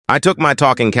I took my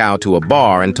talking cow to a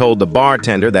bar and told the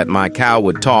bartender that my cow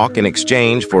would talk in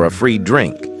exchange for a free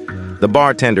drink. The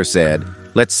bartender said,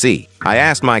 "Let's see." I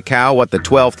asked my cow what the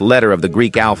 12th letter of the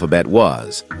Greek alphabet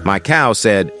was. My cow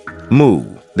said, "Moo."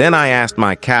 Then I asked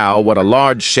my cow what a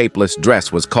large shapeless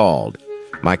dress was called.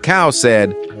 My cow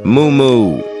said, "Moo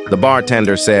moo." The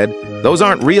bartender said, "Those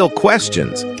aren't real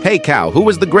questions. Hey cow, who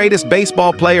was the greatest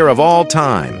baseball player of all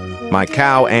time?" My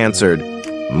cow answered,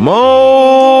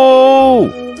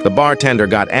 "Moo!" The bartender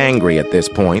got angry at this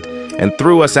point and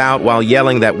threw us out while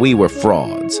yelling that we were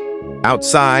frauds.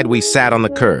 Outside, we sat on the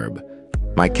curb.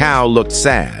 My cow looked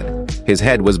sad. His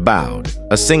head was bowed.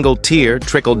 A single tear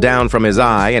trickled down from his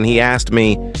eye, and he asked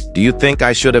me, "Do you think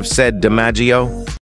I should have said DiMaggio?"